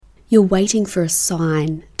You're waiting for a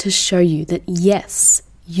sign to show you that yes,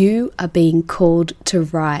 you are being called to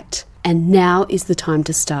write, and now is the time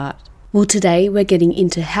to start. Well, today we're getting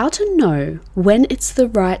into how to know when it's the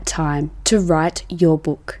right time to write your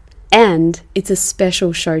book. And it's a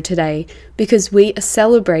special show today because we are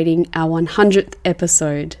celebrating our 100th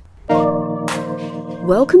episode.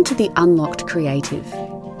 Welcome to the Unlocked Creative.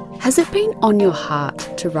 Has it been on your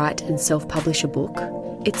heart to write and self-publish a book?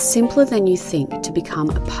 It's simpler than you think to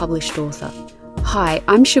become a published author. Hi,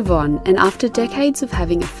 I'm Siobhan, and after decades of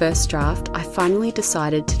having a first draft, I finally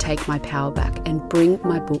decided to take my power back and bring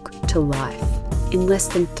my book to life. In less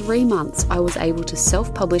than 3 months, I was able to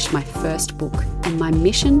self-publish my first book, and my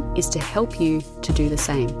mission is to help you to do the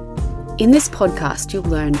same. In this podcast, you'll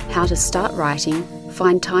learn how to start writing,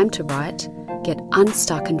 find time to write, get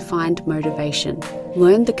unstuck and find motivation,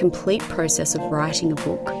 learn the complete process of writing a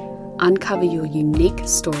book, uncover your unique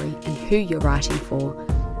story and who you're writing for,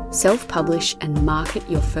 self-publish and market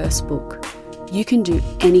your first book. You can do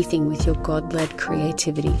anything with your God-led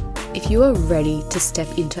creativity. If you are ready to step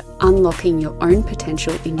into unlocking your own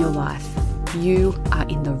potential in your life, you are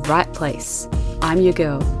in the right place. I'm your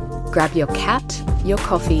girl. Grab your cat, your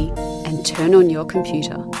coffee, and turn on your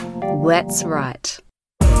computer. Let's write.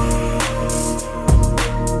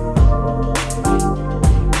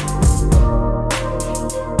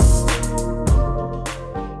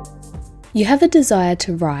 You have a desire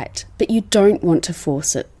to write, but you don't want to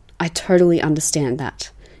force it. I totally understand that.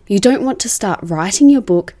 You don't want to start writing your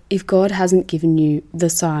book if God hasn't given you the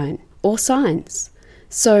sign or signs.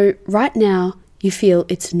 So right now, you feel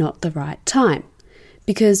it's not the right time.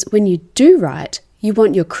 Because when you do write, you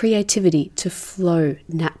want your creativity to flow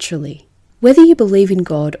naturally. Whether you believe in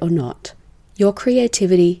God or not, your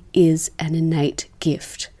creativity is an innate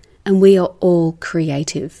gift. And we are all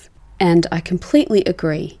creative. And I completely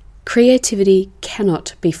agree. Creativity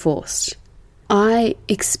cannot be forced. I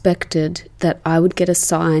expected that I would get a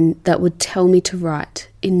sign that would tell me to write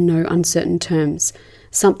in no uncertain terms.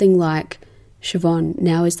 Something like, Siobhan,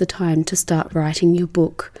 now is the time to start writing your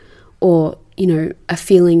book. Or, a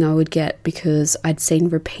feeling I would get because I'd seen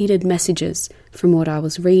repeated messages from what I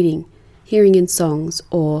was reading, hearing in songs,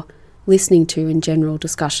 or listening to in general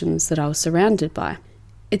discussions that I was surrounded by.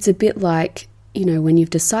 It's a bit like, when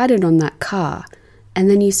you've decided on that car, and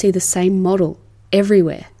then you see the same model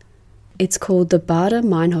everywhere. It's called the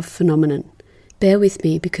Baader-Meinhof phenomenon. Bear with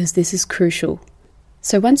me because this is crucial.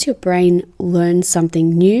 So once your brain learns something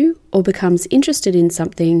new or becomes interested in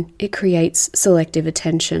something, it creates selective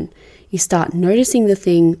attention. You start noticing the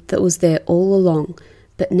thing that was there all along,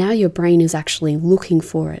 but now your brain is actually looking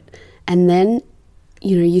for it. And then,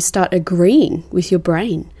 you start agreeing with your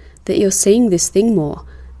brain that you're seeing this thing more,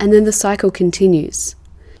 and then the cycle continues.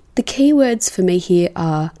 The key words for me here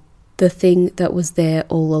are the thing that was there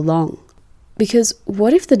all along. Because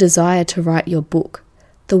what if the desire to write your book,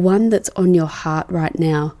 the one that's on your heart right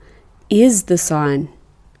now, is the sign?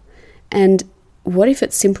 And what if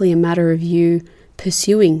it's simply a matter of you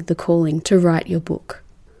pursuing the calling to write your book?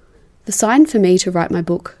 The sign for me to write my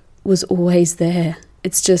book was always there.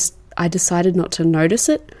 It's just I decided not to notice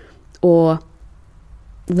it or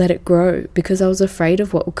let it grow because I was afraid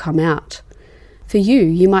of what would come out. For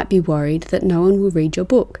you might be worried that no one will read your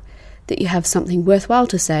book, that you have something worthwhile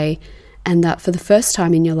to say, and that for the first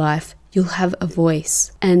time in your life, you'll have a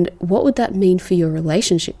voice. And what would that mean for your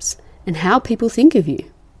relationships and how people think of you?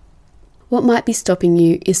 What might be stopping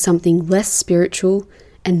you is something less spiritual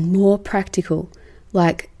and more practical,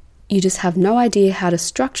 like you just have no idea how to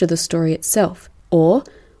structure the story itself, or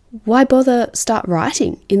why bother start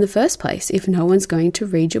writing in the first place if no one's going to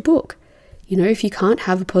read your book? If you can't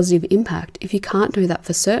have a positive impact, if you can't know that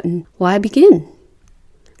for certain, why begin?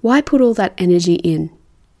 Why put all that energy in?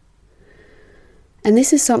 And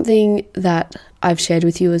this is something that I've shared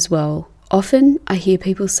with you as well. Often I hear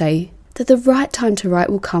people say that the right time to write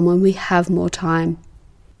will come when we have more time.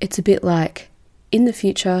 It's a bit like, in the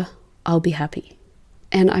future, I'll be happy.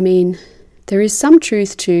 And there is some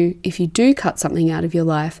truth to if you do cut something out of your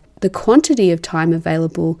life, the quantity of time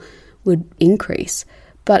available would increase.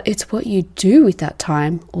 But it's what you do with that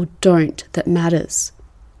time or don't that matters.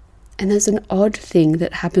 And there's an odd thing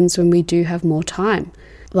that happens when we do have more time.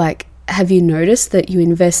 Like, have you noticed that you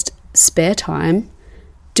invest spare time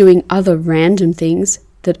doing other random things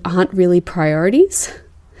that aren't really priorities?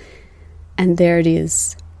 And there it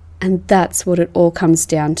is. And that's what it all comes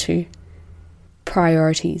down to.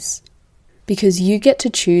 Priorities. Because you get to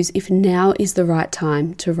choose if now is the right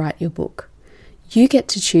time to write your book. You get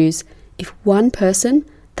to choose if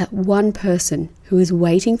that one person who is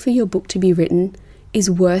waiting for your book to be written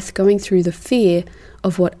is worth going through the fear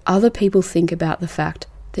of what other people think about the fact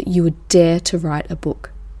that you would dare to write a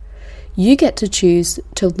book. You get to choose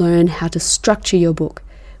to learn how to structure your book,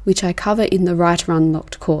 which I cover in the Writer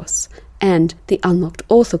Unlocked course and the Unlocked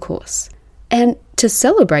Author course. And to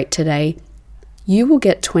celebrate today, you will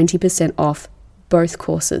get 20% off both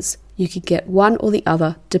courses. You could get one or the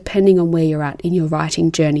other depending on where you're at in your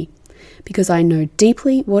writing journey, because I know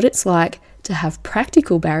deeply what it's like to have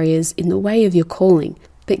practical barriers in the way of your calling.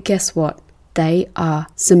 But guess what? They are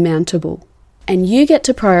surmountable. And you get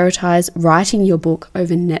to prioritize writing your book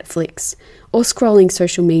over Netflix or scrolling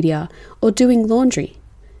social media or doing laundry.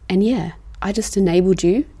 And yeah, I just enabled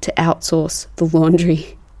you to outsource the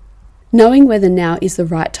laundry. Knowing whether now is the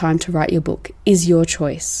right time to write your book is your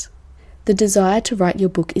choice. The desire to write your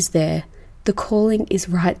book is there. The calling is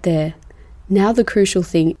right there. Now the crucial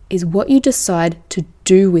thing is what you decide to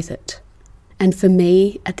do with it. And for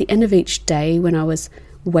me, at the end of each day when I was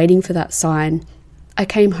waiting for that sign, I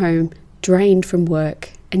came home drained from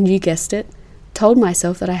work and, you guessed it, told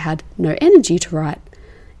myself that I had no energy to write.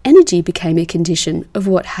 Energy became a condition of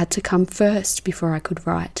what had to come first before I could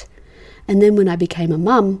write. And then when I became a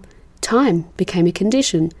mum, time became a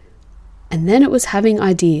condition. And then it was having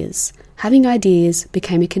ideas. Having ideas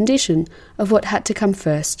became a condition of what had to come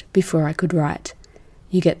first before I could write.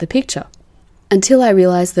 You get the picture. Until I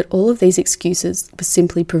realised that all of these excuses were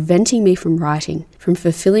simply preventing me from writing, from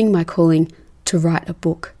fulfilling my calling to write a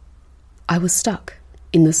book. I was stuck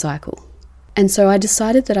in the cycle. And so I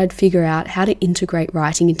decided that I'd figure out how to integrate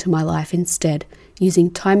writing into my life instead,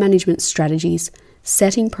 using time management strategies,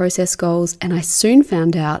 setting process goals, and I soon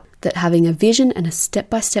found out that having a vision and a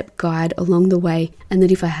step-by-step guide along the way, and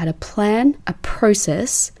that if I had a plan, a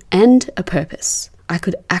process, and a purpose, I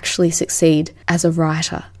could actually succeed as a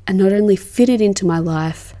writer and not only fit it into my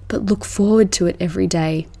life, but look forward to it every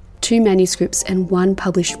day. 2 manuscripts and 1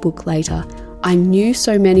 published book later, I knew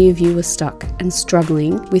so many of you were stuck and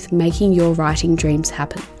struggling with making your writing dreams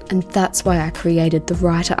happen. And that's why I created the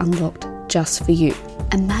Writer Unlocked just for you.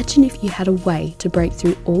 Imagine if you had a way to break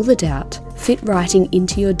through all the doubt, fit writing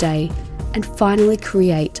into your day, and finally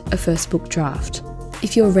create a first book draft.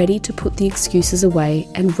 If you're ready to put the excuses away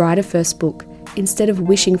and write a first book, instead of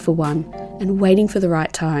wishing for one and waiting for the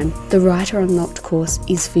right time, the Writer Unlocked course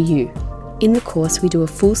is for you. In the course, we do a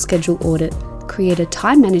full schedule audit, create a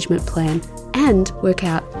time management plan, and work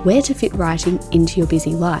out where to fit writing into your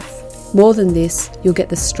busy life. More than this, you'll get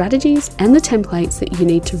the strategies and the templates that you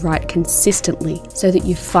need to write consistently so that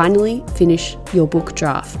you finally finish your book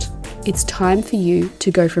draft. It's time for you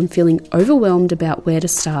to go from feeling overwhelmed about where to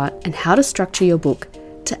start and how to structure your book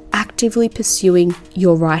to actively pursuing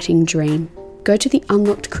your writing dream. Go to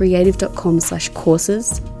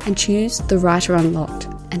theunlockedcreative.com/courses and choose the Writer Unlocked.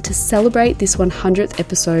 And to celebrate this 100th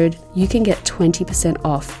episode, you can get 20%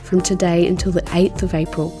 off from today until the 8th of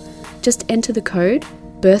April. Just enter the code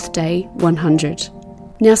BIRTHDAY100.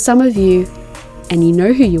 Now some of you, and you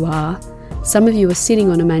know who you are, some of you are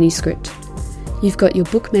sitting on a manuscript. You've got your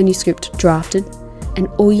book manuscript drafted, and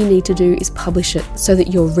all you need to do is publish it so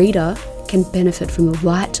that your reader can benefit from the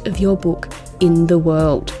light of your book in the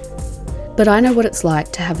world. But I know what it's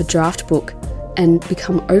like to have a draft book and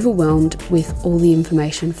become overwhelmed with all the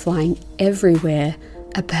information flying everywhere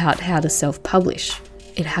about how to self-publish.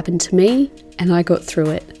 It happened to me and I got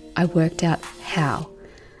through it. I worked out how.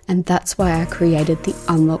 And that's why I created the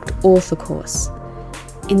Unlocked Author course.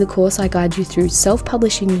 In the course, I guide you through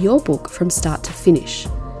self-publishing your book from start to finish.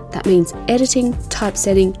 That means editing,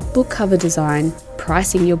 typesetting, book cover design,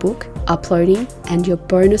 pricing your book, uploading, and your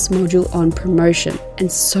bonus module on promotion,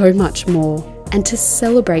 and so much more. And to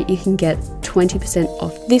celebrate, you can get 20%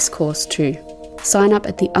 off this course too. Sign up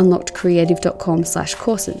at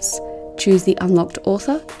theunlockedcreative.com/courses. Choose the Unlocked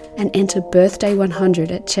Author and enter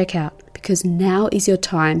BIRTHDAY100 at checkout, because now is your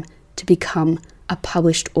time to become a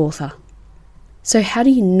published author. So how do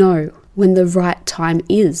you know when the right time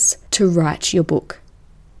is to write your book?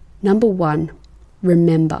 Number 1,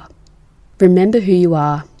 remember. Remember who you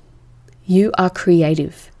are. You are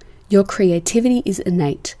creative. Your creativity is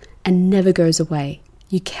innate and never goes away.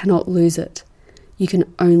 You cannot lose it. You can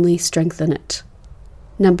only strengthen it.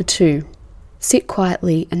 Number 2, sit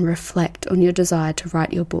quietly and reflect on your desire to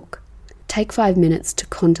write your book. Take 5 minutes to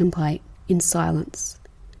contemplate in silence.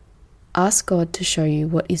 Ask God to show you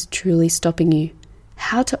what is truly stopping you,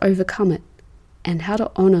 how to overcome it, and how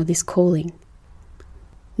to honour this calling.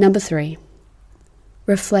 Number 3,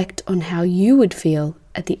 reflect on how you would feel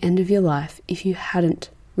at the end of your life if you hadn't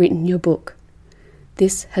written your book.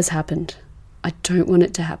 This has happened. I don't want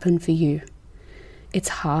it to happen for you. It's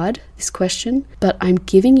hard, this question, but I'm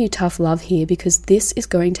giving you tough love here because this is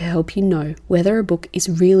going to help you know whether a book is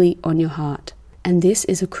really on your heart. And this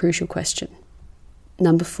is a crucial question.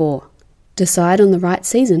 Number 4, decide on the right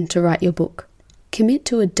season to write your book. Commit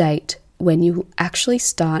to a date when you will actually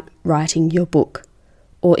start writing your book.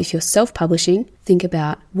 Or if you're self-publishing, think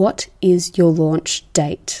about what is your launch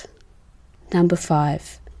date. Number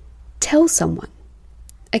 5, tell someone.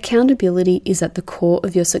 Accountability is at the core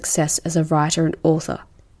of your success as a writer and author.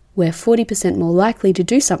 We're 40% more likely to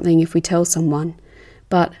do something if we tell someone,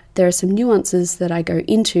 but there are some nuances that I go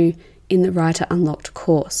into in the Writer Unlocked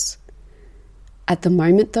course. At the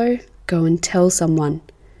moment though, go and tell someone.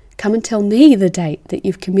 Come and tell me the date that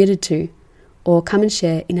you've committed to, or come and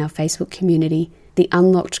share in our Facebook community, the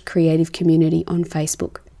Unlocked Creative Community on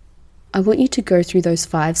Facebook. I want you to go through those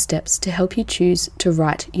 5 steps to help you choose to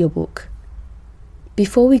write your book.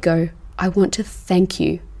 Before we go, I want to thank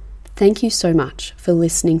you. Thank you so much for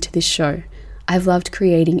listening to this show. I've loved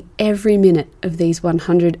creating every minute of these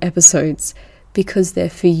 100 episodes because they're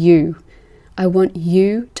for you. I want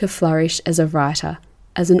you to flourish as a writer,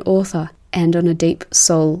 as an author, and on a deep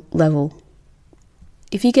soul level.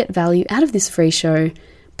 If you get value out of this free show,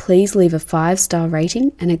 please leave a 5-star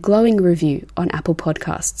rating and a glowing review on Apple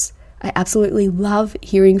Podcasts. I absolutely love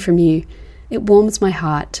hearing from you. It warms my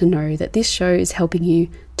heart to know that this show is helping you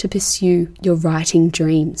to pursue your writing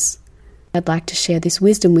dreams. I'd like to share this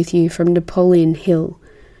wisdom with you from Napoleon Hill,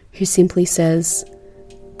 who simply says,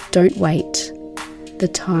 "Don't wait. The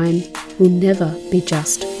time will never be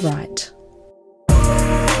just right."